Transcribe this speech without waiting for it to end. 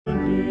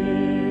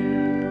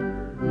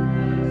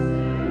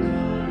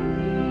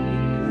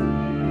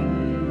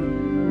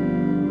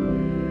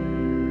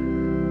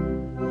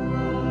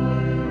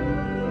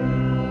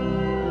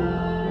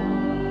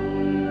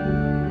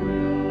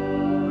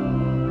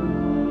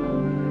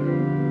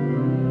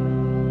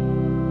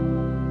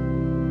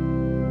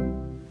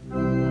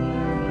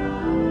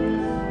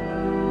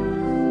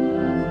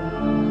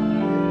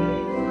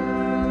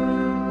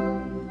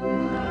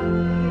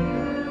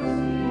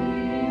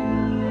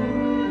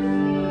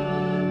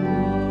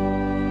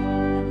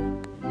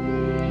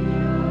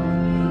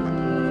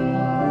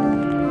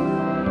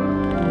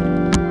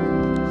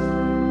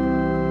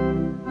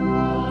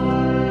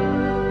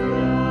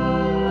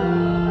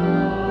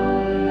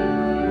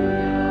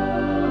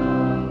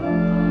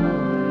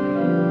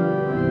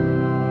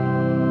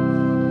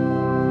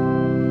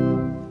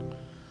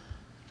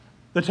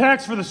The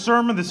text for the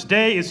sermon this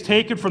day is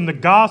taken from the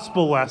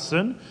gospel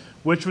lesson,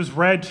 which was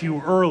read to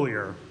you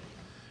earlier.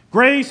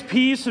 Grace,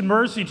 peace, and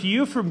mercy to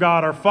you from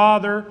God our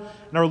Father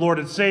and our Lord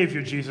and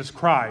Savior, Jesus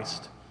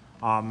Christ.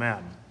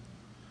 Amen.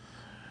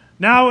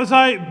 Now, as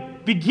I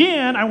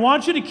begin, I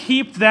want you to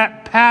keep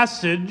that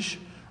passage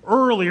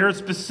earlier,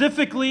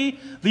 specifically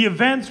the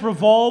events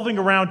revolving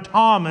around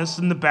Thomas,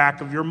 in the back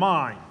of your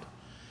mind.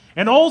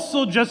 And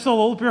also, just a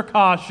little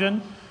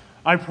precaution,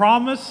 I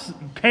promise,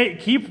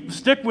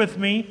 stick with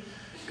me,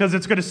 because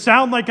it's going to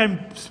sound like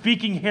I'm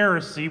speaking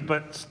heresy,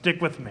 but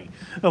stick with me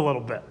a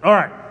little bit. All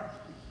right.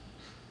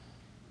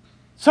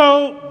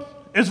 So,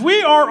 as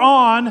we are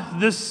on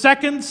this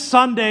second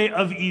Sunday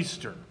of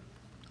Easter,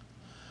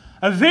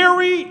 a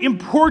very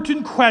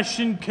important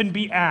question can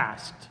be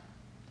asked.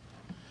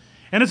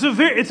 And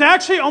it's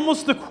actually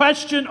almost the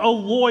question a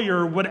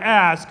lawyer would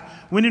ask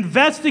when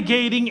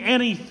investigating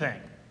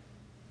anything.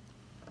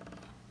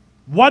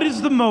 What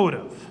is the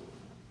motive?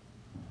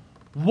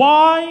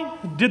 Why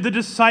did the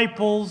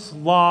disciples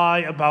lie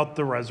about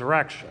the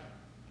resurrection?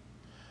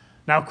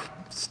 Now,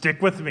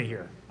 stick with me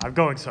here. I'm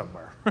going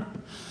somewhere.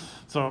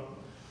 So,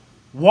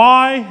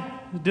 why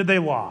did they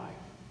lie?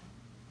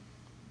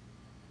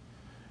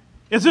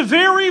 It's a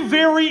very,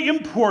 very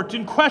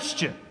important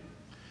question.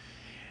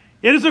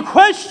 It is a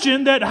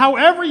question that,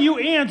 however you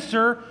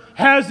answer,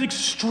 has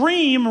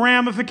extreme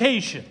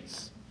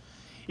ramifications.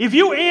 If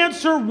you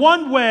answer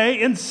one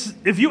way, and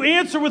if you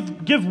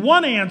give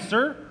one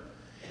answer,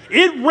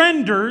 it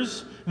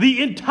renders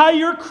the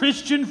entire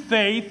Christian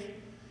faith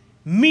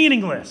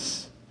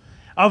meaningless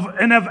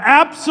and of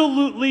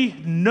absolutely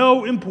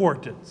no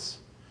importance.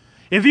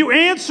 If you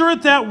answer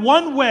it that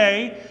one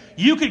way,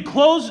 we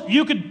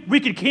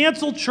could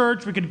cancel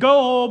church, we could go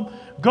home,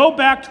 go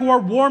back to our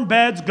warm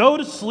beds, go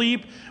to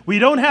sleep. We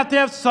don't have to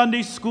have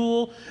Sunday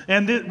school,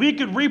 and we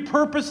could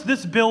repurpose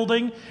this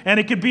building, and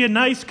it could be a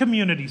nice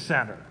community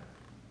center.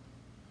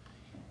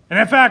 And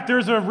in fact,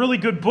 there's a really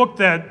good book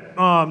that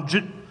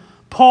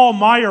Paul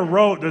Meyer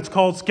wrote that's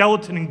called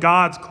Skeleton in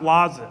God's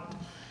Closet.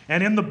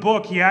 And in the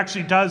book, he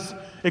actually does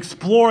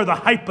explore the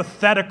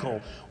hypothetical.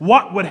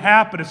 What would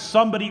happen if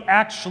somebody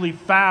actually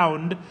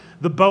found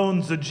the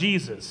bones of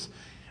Jesus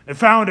and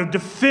found a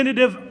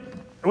definitive,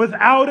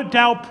 without a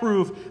doubt,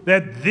 proof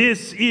that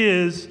this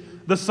is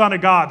the Son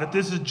of God, that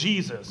this is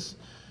Jesus?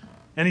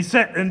 And he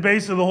said, and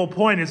basically the whole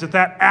point is that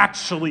that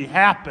actually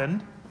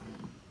happened,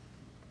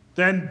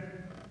 then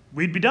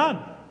we'd be done.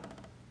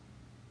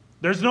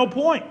 There's no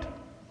point.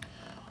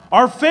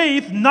 Our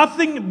faith,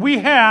 nothing we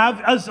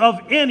have is of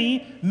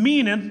any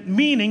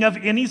meaning of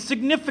any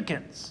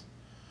significance.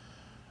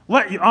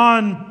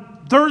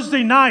 On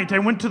Thursday night, I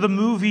went to the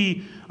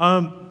movie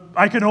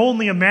I Can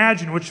Only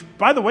Imagine, which,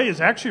 by the way,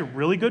 is actually a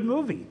really good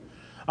movie.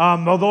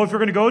 Although if you're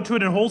going to go to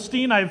it in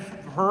Holstein, I've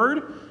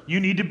heard you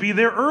need to be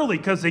there early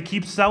because they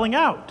keep selling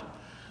out.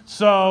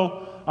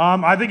 So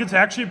I think it's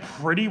actually a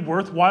pretty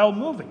worthwhile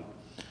movie.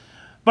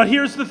 But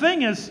here's the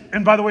thing is,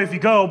 and by the way, if you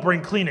go,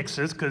 bring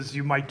Kleenexes because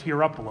you might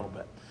tear up a little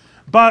bit.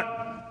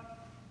 But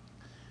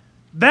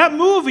that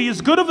movie, as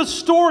good of a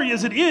story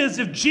as it is,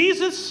 if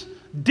Jesus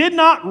did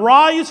not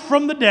rise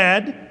from the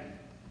dead,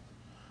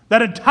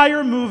 that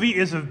entire movie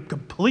is a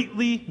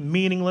completely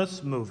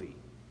meaningless movie.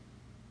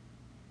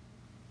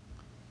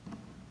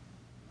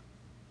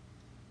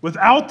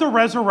 Without the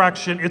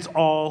resurrection, it's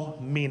all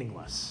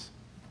meaningless.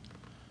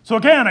 So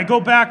again, I go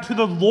back to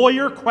the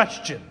lawyer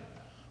question.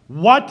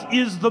 What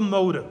is the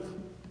motive?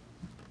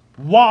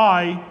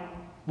 Why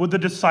would the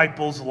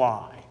disciples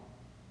lie?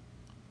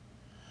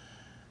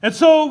 And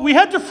so we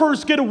had to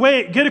first get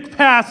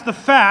past the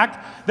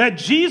fact that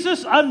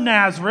Jesus of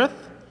Nazareth,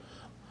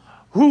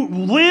 who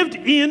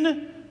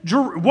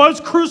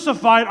was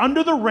crucified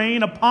under the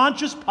reign of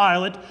Pontius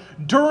Pilate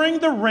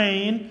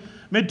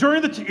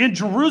in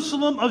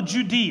Jerusalem of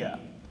Judea.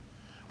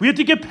 We had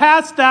to get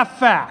past that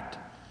fact.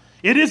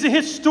 It is a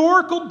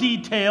historical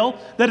detail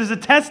that is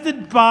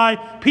attested by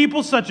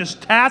people such as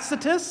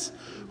Tacitus,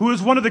 who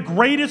is one of the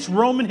greatest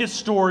Roman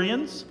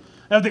historians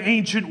of the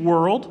ancient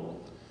world,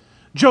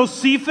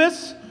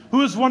 Josephus,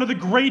 who is one of the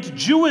great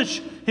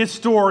Jewish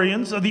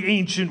historians of the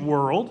ancient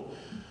world,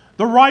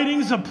 the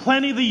writings of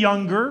Pliny the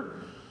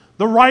Younger,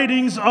 the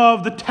writings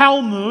of the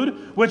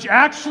Talmud, which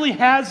actually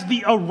has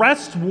the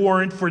arrest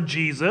warrant for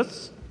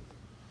Jesus.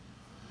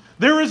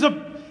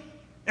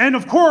 And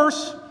of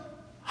course,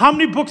 how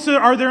many books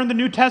are there in the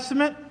New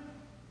Testament?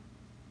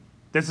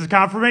 This is a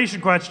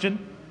confirmation question.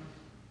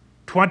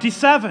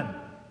 27.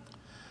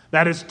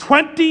 That is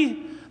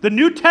 20. The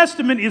New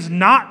Testament is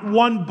not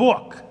one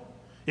book.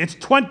 It's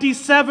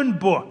 27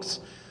 books.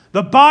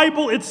 The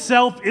Bible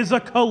itself is a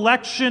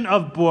collection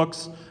of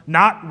books,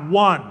 not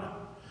one.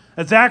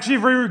 That's actually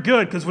very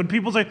good, because when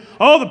people say,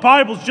 oh, the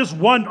Bible's just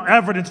one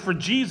evidence for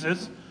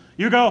Jesus,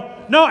 you go,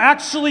 no,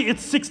 actually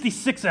it's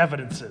 66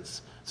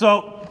 evidences.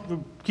 So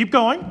keep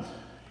going.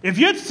 If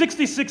you had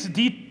 66,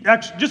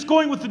 just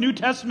going with the New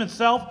Testament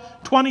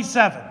itself,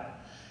 27.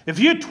 If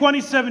you had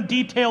 27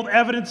 detailed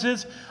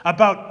evidences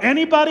about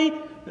anybody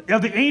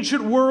of the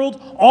ancient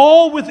world,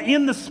 all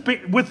within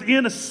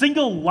a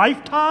single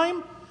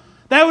lifetime?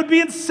 That would be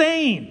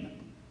insane.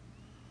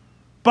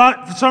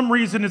 But for some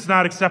reason, it's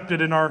not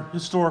accepted in our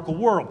historical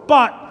world.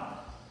 But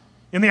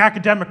in the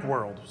academic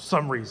world, for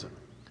some reason.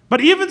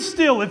 But even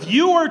still, if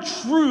you are a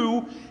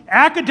true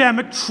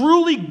academic,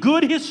 truly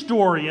good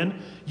historian,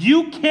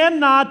 you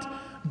cannot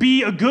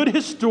be a good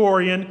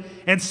historian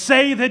and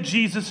say that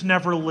Jesus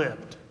never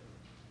lived.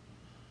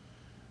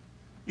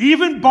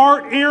 Even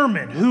Bart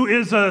Ehrman, who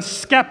is a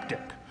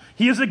skeptic,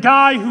 he is a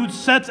guy who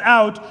sets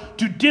out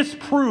to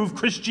disprove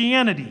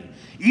Christianity.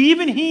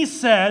 Even he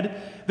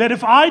said that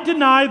if I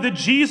deny that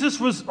Jesus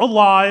was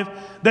alive,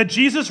 that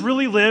Jesus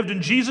really lived,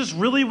 and Jesus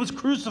really was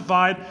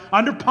crucified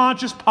under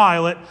Pontius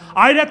Pilate,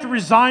 I'd have to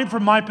resign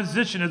from my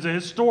position as a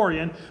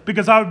historian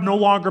because I would no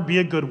longer be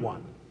a good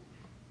one.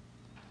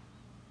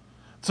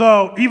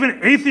 So even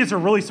atheists are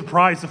really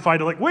surprised to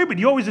find out, wait, but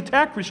you always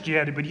attack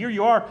Christianity, but here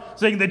you are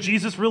saying that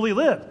Jesus really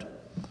lived.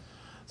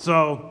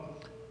 So,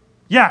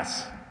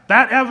 yes,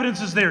 that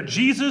evidence is there.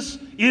 Jesus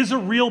is a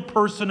real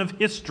person of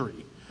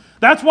history.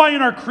 That's why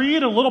in our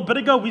creed a little bit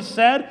ago we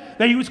said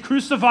that he was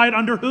crucified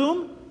under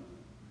whom?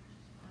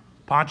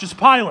 Pontius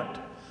Pilate.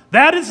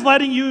 That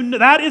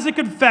is a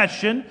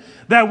confession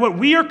that what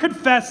we are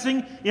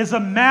confessing is a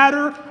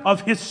matter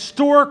of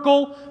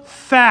historical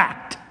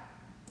fact.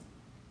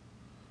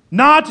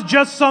 Not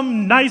just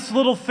some nice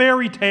little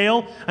fairy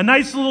tale, a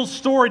nice little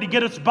story to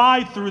get us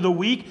by through the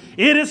week.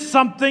 It is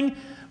something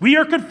we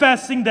are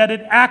confessing that it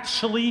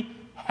actually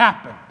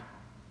happened.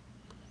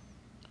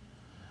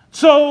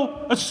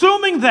 So,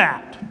 assuming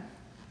that,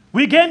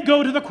 we again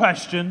go to the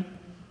question,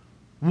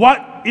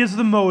 what is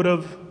the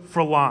motive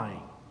for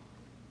lying?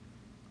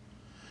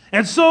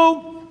 And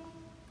so,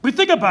 we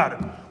think about it.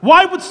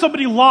 Why would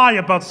somebody lie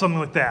about something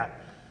like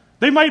that?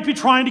 They might be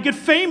trying to get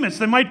famous.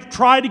 They might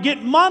try to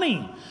get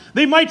money.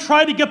 They might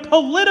try to get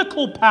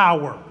political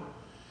power.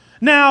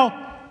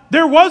 Now,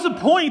 there was a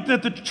point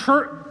that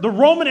the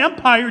Roman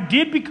Empire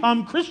did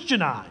become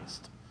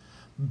Christianized.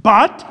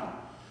 But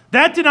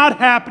that did not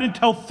happen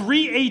until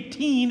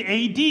 318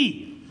 AD.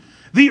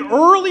 The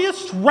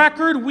earliest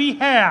record we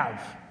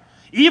have,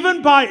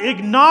 even by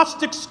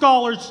agnostic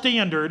scholar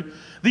standard,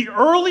 the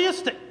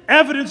earliest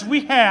evidence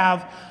we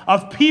have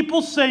of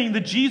people saying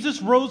that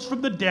Jesus rose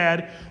from the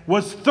dead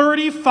was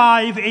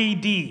 35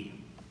 AD.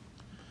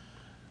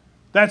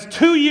 That's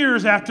 2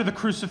 years after the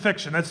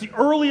crucifixion. That's the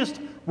earliest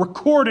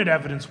recorded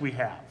evidence we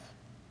have.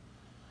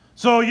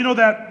 So, you know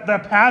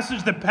that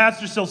passage that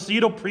Pastor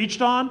Salcedo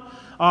preached on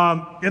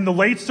in the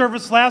late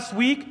service last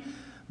week?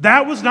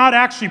 That was not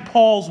actually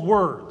Paul's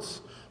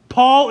words.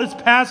 Paul is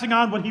passing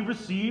on what he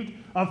received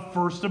of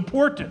first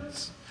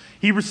importance.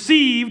 He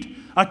received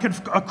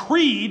a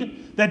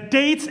creed that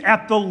dates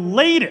at the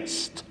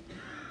latest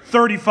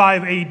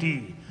 35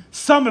 AD.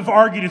 Some have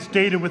argued it's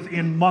dated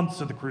within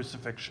months of the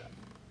crucifixion.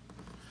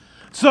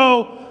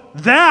 So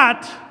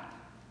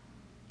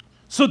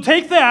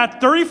take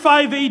that,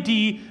 35 AD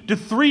to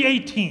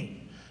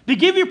 318. To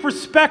give you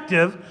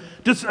perspective,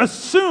 just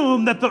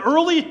assume that the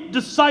early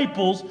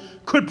disciples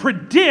could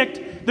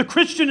predict the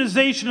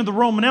Christianization of the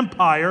Roman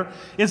Empire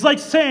is like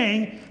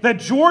saying that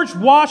George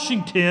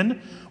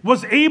Washington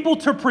was able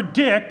to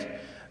predict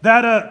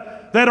that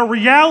a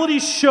reality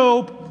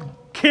show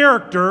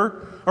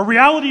character, a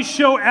reality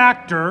show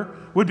actor,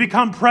 would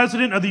become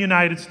president of the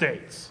United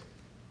States.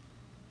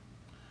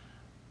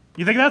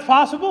 You think that's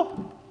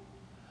possible?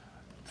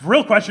 The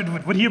real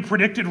question, would he have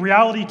predicted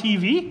reality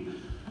TV?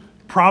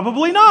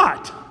 Probably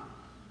not.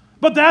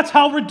 But that's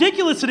how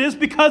ridiculous it is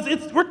because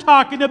we're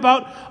talking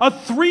about a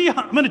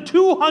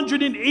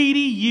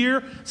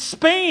 280-year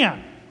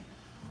span.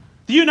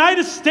 The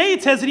United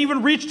States hasn't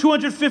even reached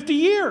 250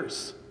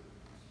 years.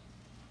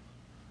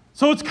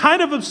 So it's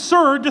kind of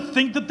absurd to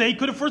think that they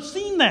could have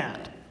foreseen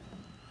that.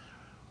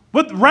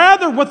 But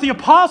rather, what the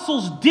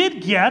apostles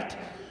did get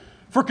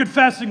for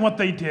confessing what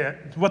they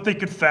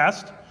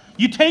confessed,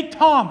 you take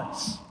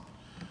Thomas,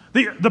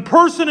 the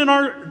person in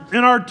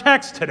our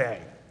text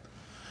today.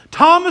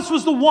 Thomas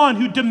was the one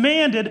who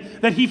demanded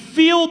that he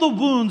feel the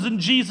wounds in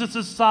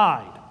Jesus'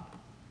 side.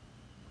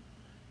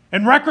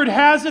 And record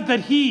has it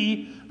that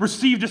he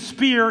received a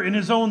spear in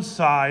his own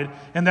side,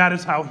 and that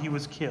is how he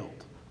was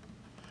killed.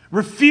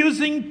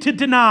 Refusing to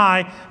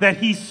deny that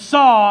he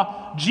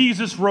saw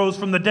Jesus rose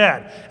from the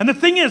dead. And the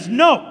thing is,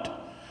 note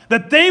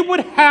that they would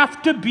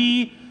have to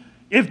be,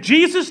 if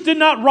Jesus did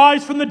not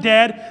rise from the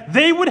dead,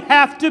 they would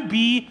have to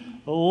be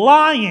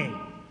lying.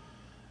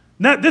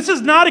 Now, this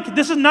is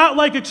not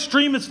like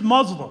extremist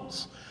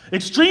Muslims.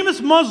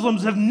 Extremist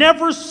Muslims have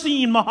never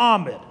seen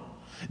Muhammad.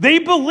 They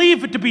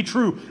believe it to be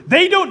true.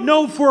 They don't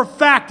know for a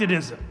fact it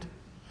isn't.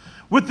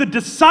 With the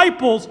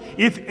disciples,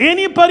 if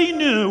anybody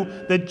knew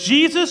that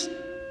Jesus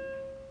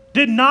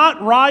did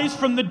not rise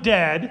from the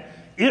dead,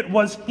 it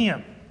was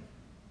him.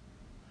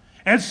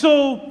 And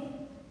so,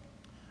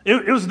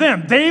 it was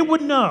them. They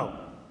would know.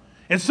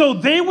 And so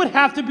they would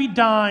have to be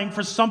dying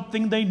for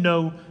something they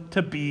know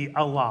to be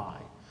a lie.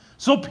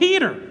 So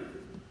Peter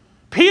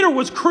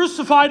was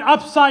crucified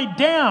upside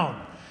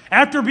down.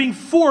 after being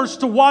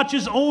forced to watch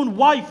his own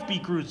wife be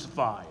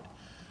crucified.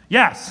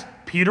 Yes,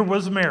 Peter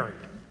was married.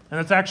 And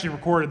that's actually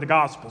recorded in the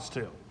Gospels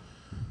too,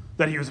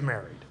 that he was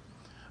married.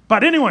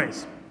 But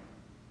anyways,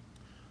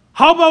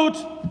 how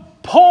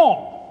about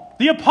Paul?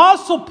 The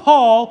Apostle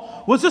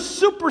Paul was a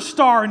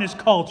superstar in his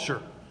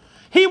culture.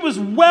 He was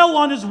well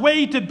on his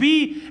way to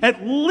be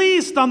at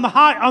least on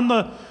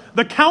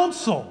the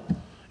council,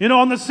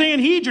 on the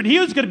Sanhedrin. He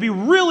was going to be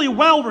really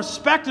well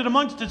respected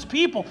amongst his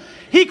people.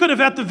 He could have,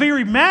 at the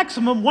very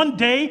maximum, one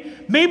day,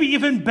 maybe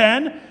even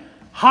been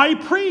high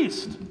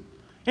priest.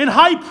 And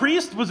high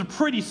priest was a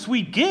pretty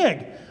sweet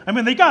gig. I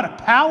mean, they got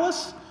a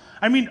palace.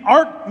 I mean,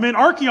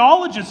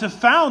 archaeologists have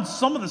found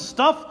some of the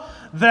stuff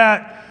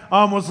that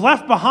was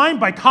left behind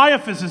by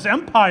Caiaphas'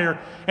 empire,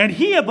 and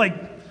he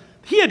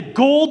had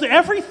gold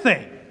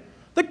everything.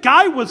 The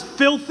guy was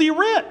filthy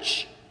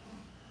rich.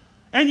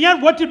 And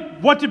yet, what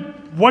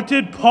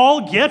did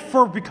Paul get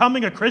for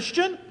becoming a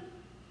Christian?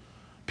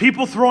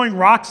 People throwing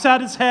rocks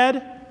at his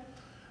head,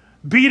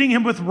 beating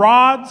him with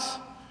rods,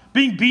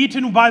 being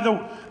beaten by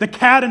the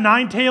cat o'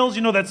 nine tails,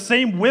 that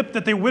same whip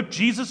that they whipped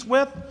Jesus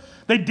with.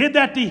 They did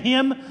that to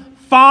him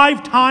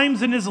 5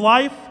 times in his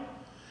life.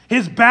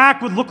 His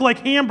back would look like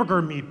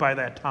hamburger meat by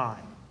that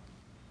time.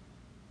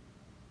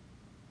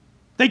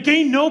 They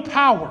gained no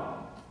power.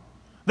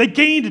 They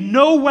gained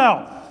no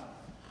wealth.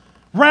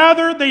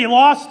 Rather, they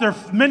lost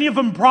many of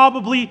them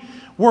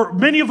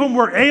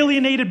were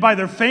alienated by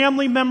their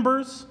family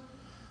members.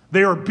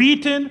 They are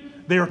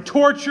beaten. They are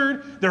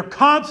tortured. They're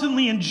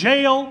constantly in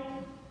jail.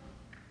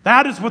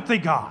 That is what they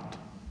got.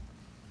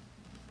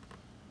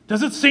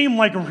 Does it seem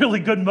like a really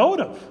good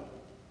motive?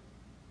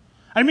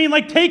 I mean,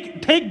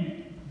 take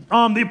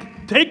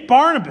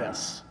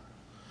Barnabas.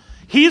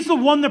 He's the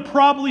one that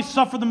probably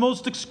suffered the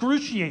most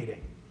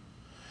excruciating.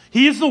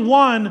 He is the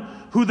one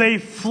who they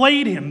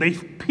flayed him. They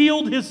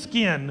peeled his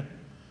skin,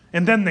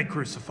 and then they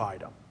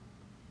crucified him.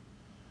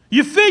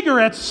 You figure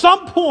at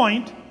some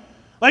point,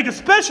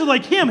 especially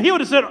like him, he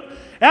would have said,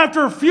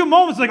 after a few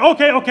moments,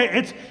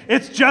 okay,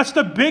 it's just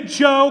a big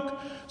joke.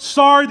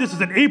 Sorry, this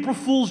is an April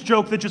Fool's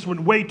joke that just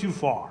went way too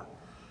far.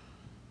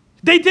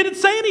 They didn't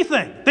say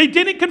anything. They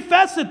didn't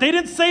confess it. They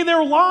didn't say they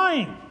were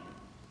lying.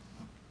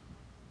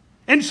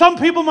 And some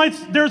people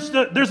there's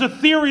a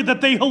theory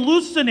that they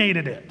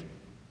hallucinated it.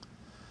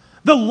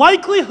 The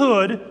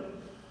likelihood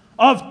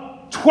of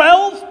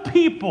 12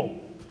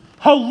 people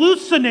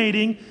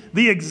hallucinating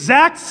the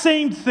exact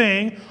same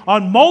thing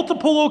on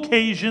multiple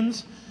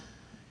occasions,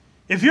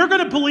 if you're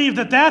going to believe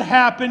that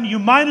happened, you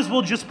might as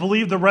well just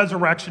believe the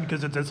resurrection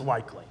because it's as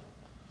likely,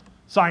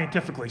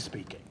 scientifically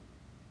speaking.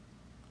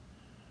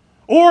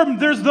 Or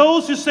there's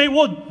those who say,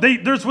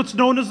 there's what's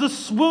known as the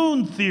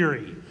swoon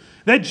theory,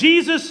 that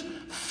Jesus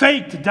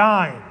faked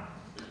dying.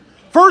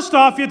 First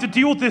off, you have to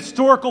deal with the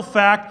historical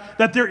fact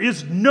that there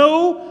is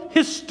no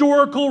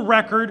historical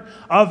record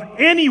of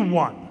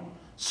anyone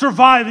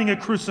surviving a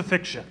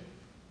crucifixion.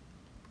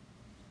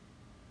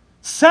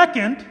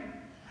 Second,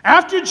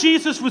 after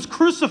Jesus was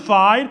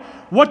crucified,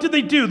 what did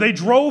they do? They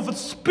drove a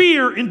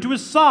spear into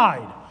his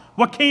side.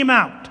 What came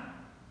out?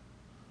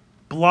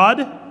 Blood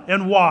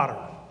and water.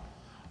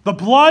 The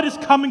blood is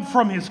coming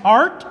from his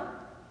heart.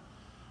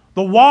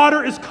 The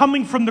water is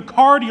coming from the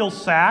cardiac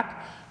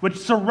sac, which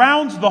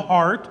surrounds the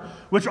heart,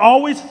 which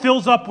always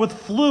fills up with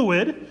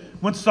fluid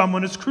when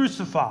someone is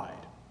crucified.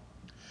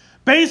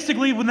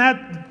 Basically,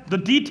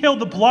 the detail of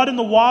the blood and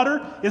the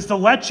water is to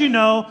let you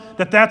know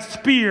that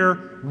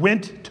spear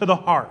went to the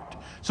heart.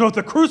 So if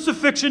the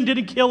crucifixion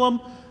didn't kill him,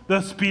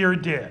 the spear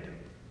did.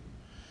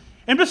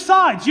 And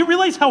besides, you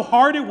realize how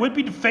hard it would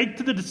be to fake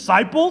to the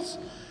disciples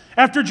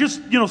after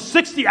just,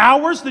 60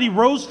 hours that he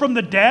rose from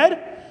the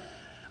dead?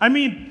 I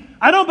mean,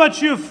 I don't know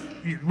about you.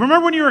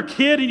 Remember when you were a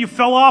kid and you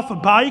fell off a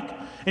bike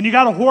and you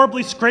got a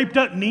horribly scraped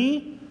up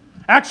knee?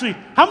 Actually,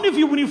 how many of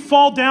you, when you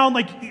fall down,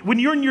 when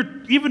you're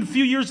in even a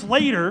few years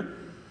later,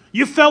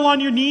 you fell on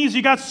your knees,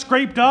 you got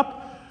scraped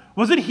up?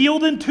 Was it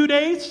healed in 2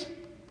 days?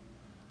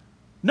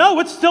 No,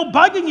 it's still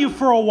bugging you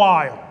for a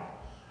while.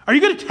 Are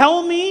you going to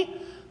tell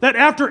me that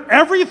after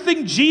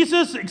everything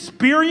Jesus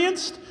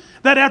experienced,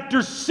 that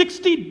after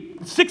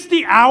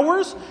 60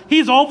 hours,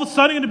 he's all of a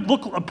sudden going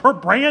to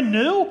look brand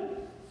new?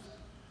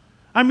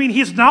 I mean,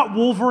 he's not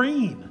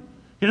Wolverine.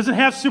 He doesn't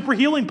have super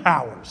healing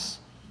powers.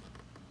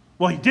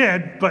 Well, he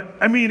did, but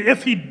I mean,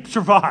 if he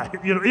survived,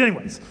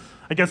 anyways,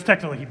 I guess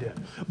technically he did.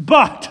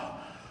 But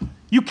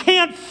you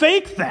can't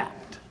fake that.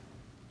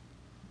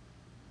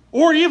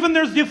 Or even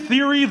there's the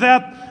theory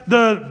that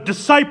the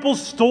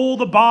disciples stole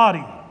the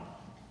body.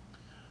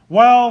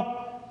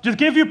 Well, to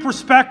give you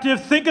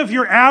perspective, think of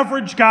your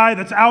average guy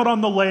that's out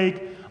on the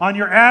lake on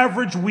your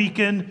average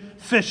weekend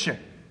fishing.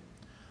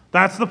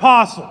 That's the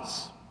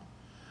apostles.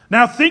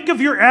 Now think of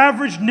your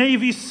average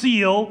Navy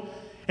SEAL,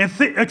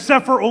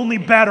 except for only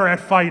better at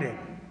fighting.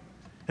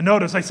 And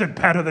notice I said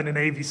better than a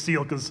Navy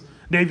SEAL because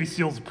Navy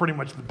SEALs are pretty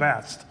much the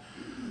best.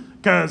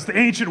 Because the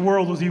ancient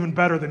world was even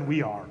better than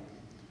we are.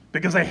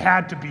 Because they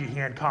had to be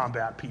hand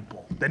combat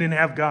people. They didn't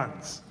have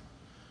guns.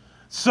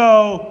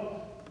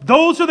 So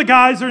those are the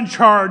guys that are in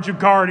charge of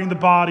guarding the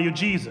body of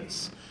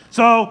Jesus.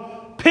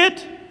 So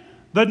pit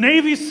the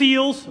Navy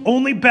SEALs,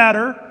 only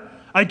better,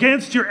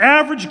 against your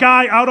average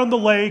guy out on the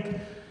lake,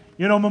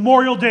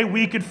 Memorial Day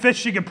weekend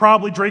fishing and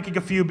probably drinking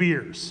a few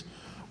beers.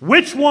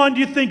 Which one do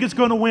you think is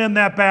going to win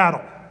that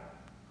battle?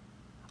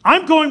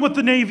 I'm going with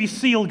the Navy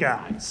SEAL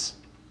guys.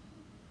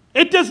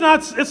 And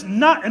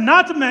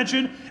not to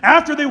mention,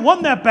 after they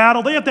won that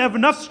battle, they have to have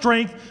enough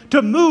strength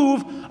to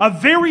move a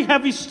very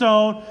heavy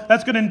stone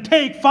that's going to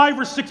take 5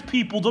 or 6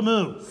 people to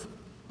move.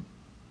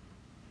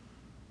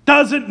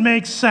 Doesn't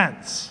make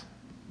sense.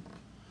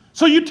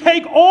 So you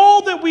take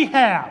all that we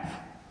have,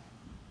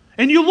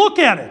 and you look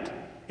at it,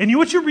 and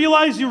what you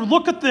realize, you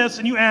look at this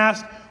and you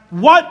ask,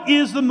 what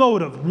is the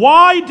motive?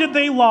 Why did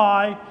they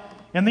lie?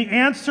 And the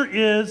answer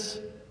is,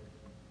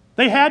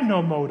 they had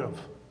no motive.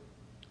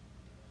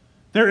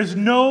 There is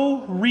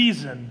no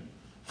reason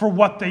for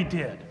what they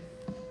did.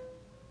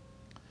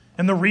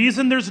 And the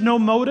reason there's no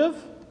motive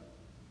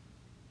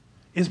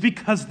is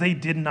because they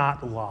did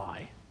not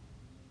lie.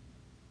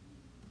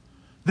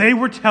 They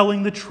were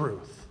telling the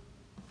truth.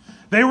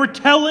 They were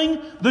telling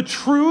the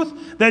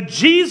truth that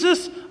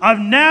Jesus of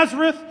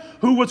Nazareth,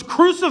 who was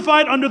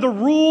crucified under the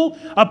rule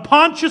of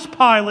Pontius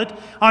Pilate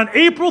on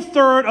April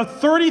 3rd of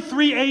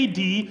 33 AD,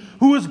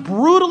 who was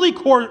brutally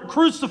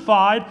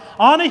crucified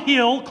on a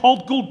hill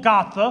called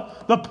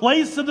Golgotha, the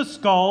place of the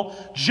skull,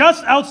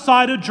 just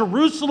outside of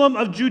Jerusalem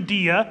of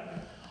Judea,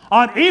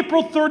 on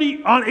April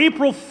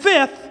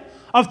 5th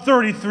of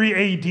 33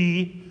 AD,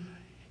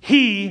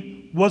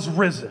 he was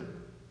risen.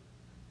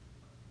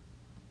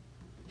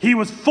 He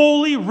was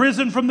fully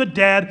risen from the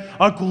dead,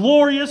 a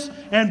glorious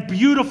and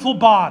beautiful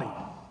body.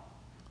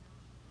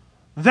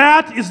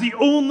 That is the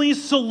only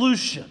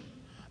solution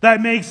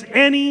that makes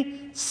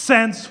any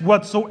sense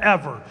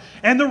whatsoever.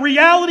 And the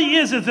reality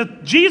is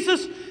that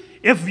Jesus,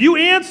 if you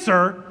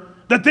answer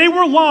that they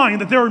were lying,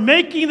 that they were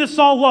making this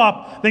all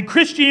up, then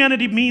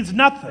Christianity means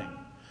nothing.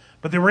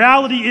 But the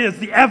reality is,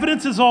 the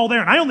evidence is all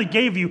there. And I only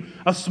gave you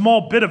a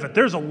small bit of it.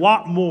 There's a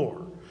lot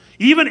more.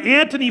 Even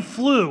Antony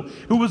Flew,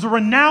 who was a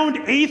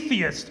renowned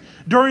atheist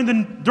during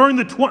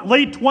the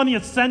late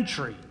 20th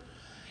century,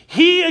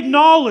 he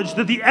acknowledged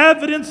that the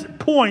evidence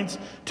points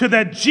to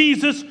that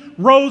Jesus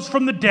rose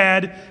from the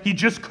dead. He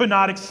just could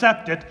not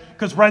accept it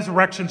because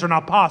resurrections are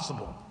not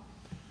possible,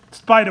 in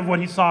spite of what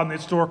he saw in the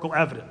historical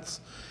evidence.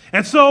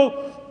 And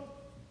so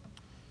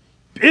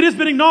it has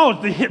been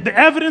acknowledged. The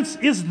evidence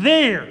is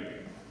there.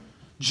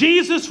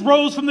 Jesus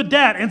rose from the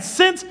dead. And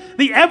since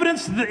the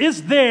evidence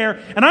is there,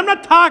 and I'm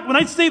not talking, when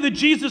I say that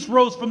Jesus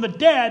rose from the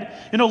dead,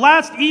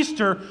 last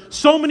Easter,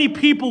 so many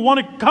people want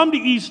to come to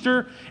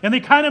Easter, and they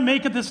kind of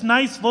make it this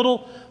nice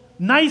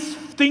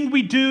thing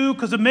we do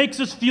because it makes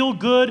us feel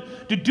good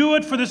to do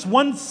it for this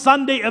one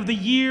Sunday of the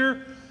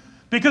year.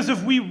 Because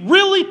if we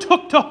really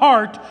took to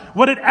heart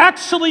what it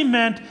actually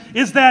meant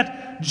is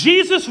that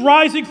Jesus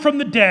rising from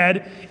the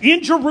dead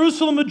in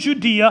Jerusalem of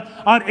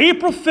Judea on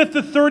April 5th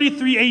of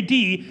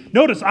 33 AD,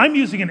 notice I'm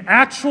using an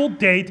actual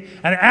date,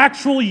 an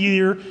actual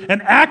year,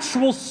 an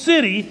actual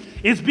city,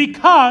 is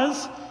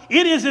because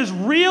it is as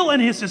real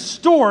and as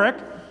historic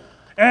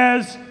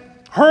as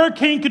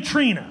Hurricane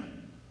Katrina,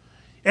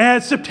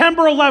 as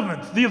September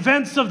 11th, the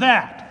events of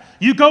that.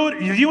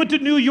 If you went to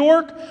New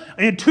York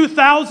in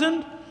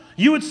 2000,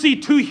 you would see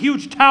 2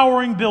 huge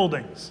towering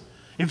buildings.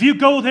 If you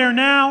go there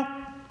now,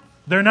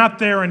 they're not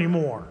there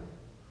anymore.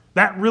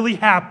 That really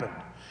happened.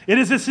 It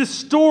is as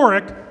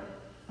historic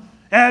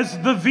as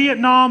the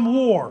Vietnam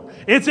War.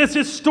 It's as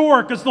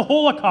historic as the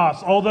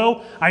Holocaust,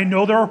 although I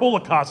know there are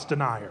Holocaust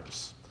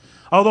deniers.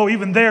 Although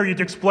even there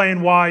you'd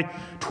explain why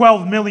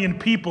 12 million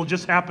people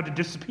just happened to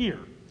disappear.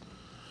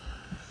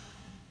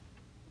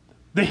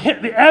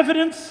 The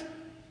evidence,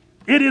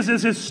 it is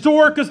as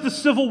historic as the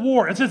Civil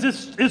War. It's as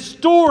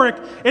historic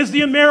as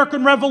the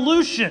American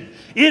Revolution.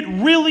 It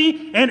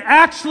really and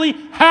actually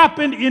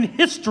happened in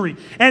history.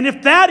 And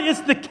if that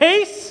is the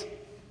case,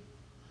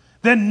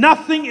 then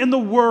nothing in the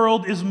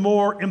world is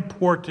more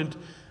important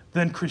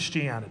than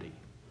Christianity.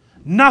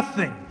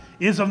 Nothing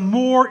is of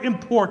more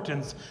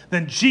importance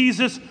than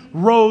Jesus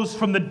rose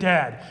from the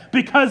dead.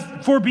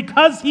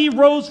 Because he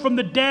rose from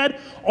the dead,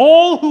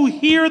 all who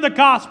hear the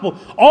gospel,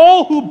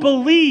 all who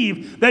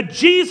believe that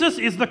Jesus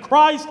is the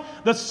Christ,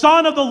 the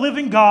Son of the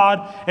living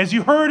God, as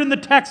you heard in the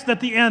text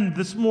at the end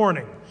this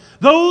morning,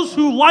 those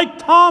who, like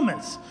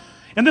Thomas,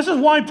 and this is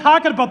why I'm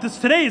talking about this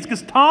today, is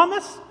because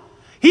Thomas,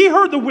 he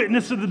heard the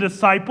witness of the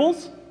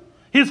disciples,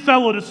 his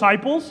fellow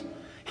disciples.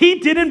 He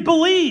didn't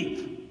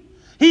believe.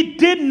 He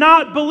did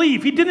not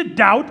believe. He didn't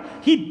doubt.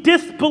 He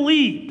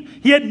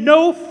disbelieved. He had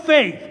no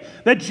faith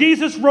that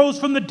Jesus rose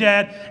from the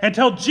dead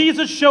until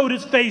Jesus showed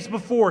his face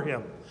before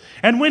him.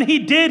 And when he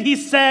did, he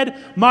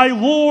said, "My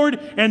Lord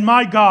and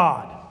my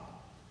God."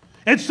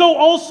 And so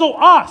also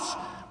us.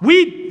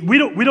 We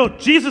don't,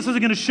 Jesus isn't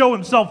going to show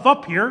himself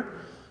up here.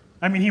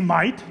 I mean, he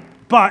might,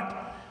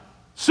 but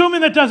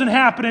Assuming that doesn't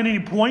happen at any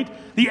point,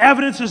 the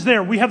evidence is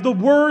there. We have the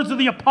words of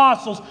the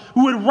apostles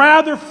who would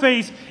rather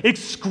face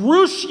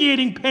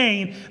excruciating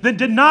pain than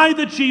deny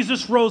that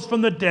Jesus rose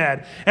from the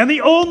dead. And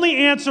the only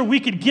answer we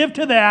could give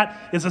to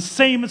that is the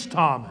same as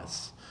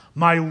Thomas: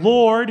 my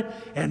Lord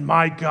and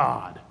my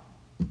God.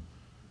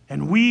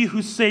 And we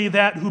who say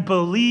that, who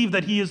believe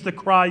that he is the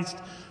Christ,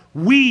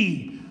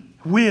 we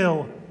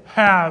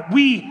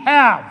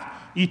have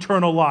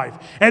eternal life.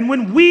 And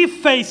when we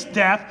face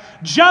death,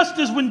 just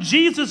as when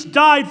Jesus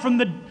died on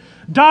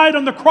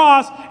the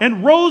cross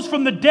and rose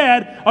from the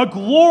dead, a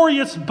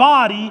glorious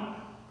body,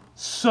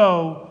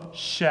 so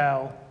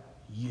shall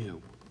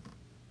you.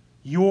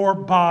 Your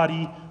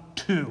body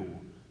too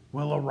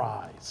will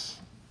arise.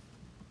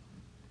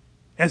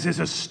 As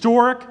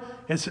historic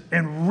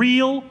and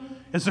real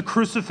as the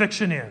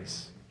crucifixion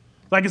is.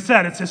 Like I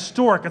said, it's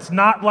historic. It's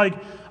not like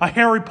a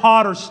Harry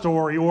Potter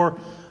story or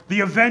the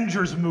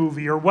Avengers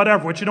movie or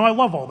whatever, which, I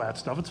love all that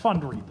stuff. It's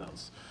fun to read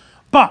those.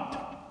 But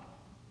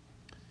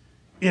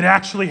it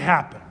actually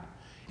happened.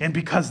 And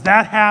because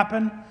that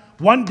happened,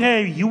 one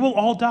day you will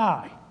all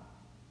die.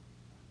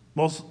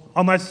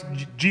 Unless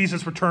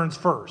Jesus returns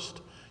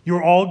first.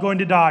 You're all going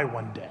to die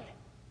one day.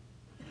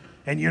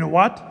 And you know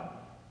what?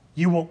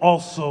 You will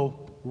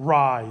also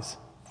rise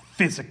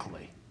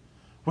physically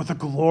with a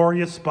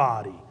glorious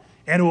body.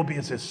 And it will be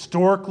as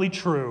historically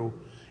true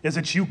is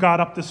that you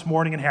got up this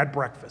morning and had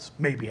breakfast,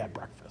 maybe had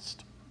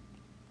breakfast.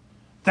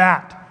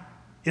 That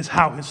is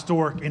how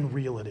historic and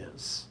real it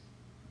is.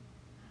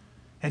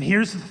 And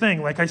here's the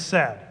thing, like I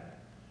said,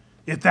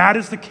 if that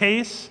is the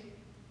case,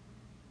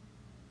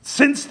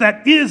 since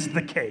that is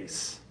the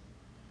case,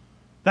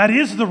 that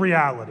is the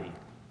reality,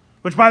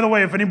 which, by the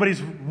way, if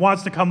anybody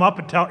wants to come up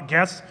and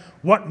guess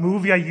what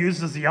movie I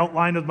used as the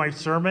outline of my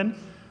sermon,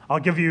 I'll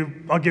give you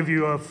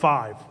a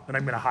 5, and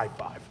I'm going to high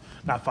five,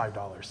 not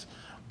 $5.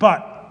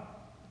 But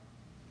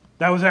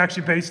that was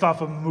actually based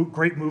off a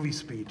great movie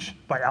speech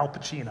by Al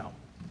Pacino.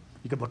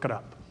 You could look it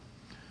up.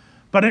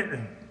 But it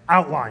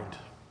outlined.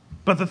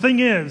 But the thing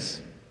is,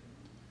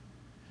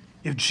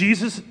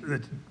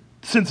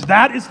 since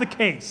that is the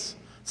case,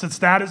 since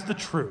that is the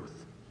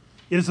truth,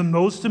 it is the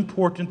most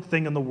important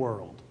thing in the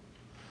world.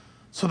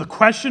 So the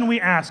question we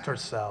ask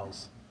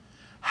ourselves,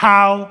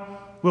 how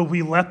will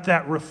we let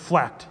that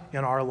reflect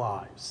in our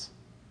lives,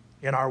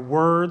 in our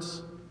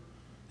words,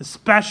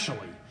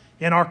 especially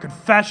in our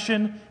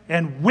confession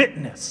and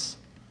witness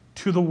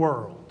to the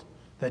world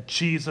that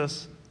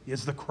Jesus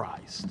is the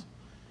Christ?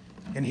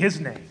 In his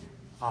name,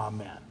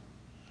 amen.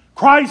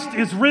 Christ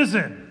is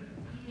risen.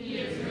 He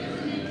is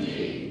risen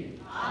indeed.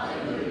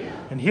 Hallelujah.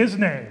 In his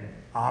name,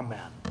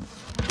 amen.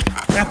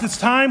 At this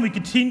time, we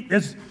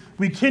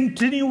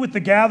continue with the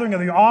gathering of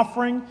the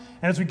offering,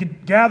 and as we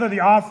gather the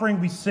offering,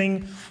 we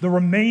sing the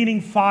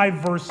remaining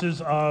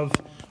verses of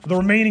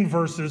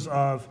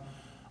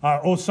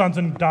O Sons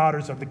and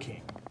Daughters of the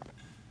King.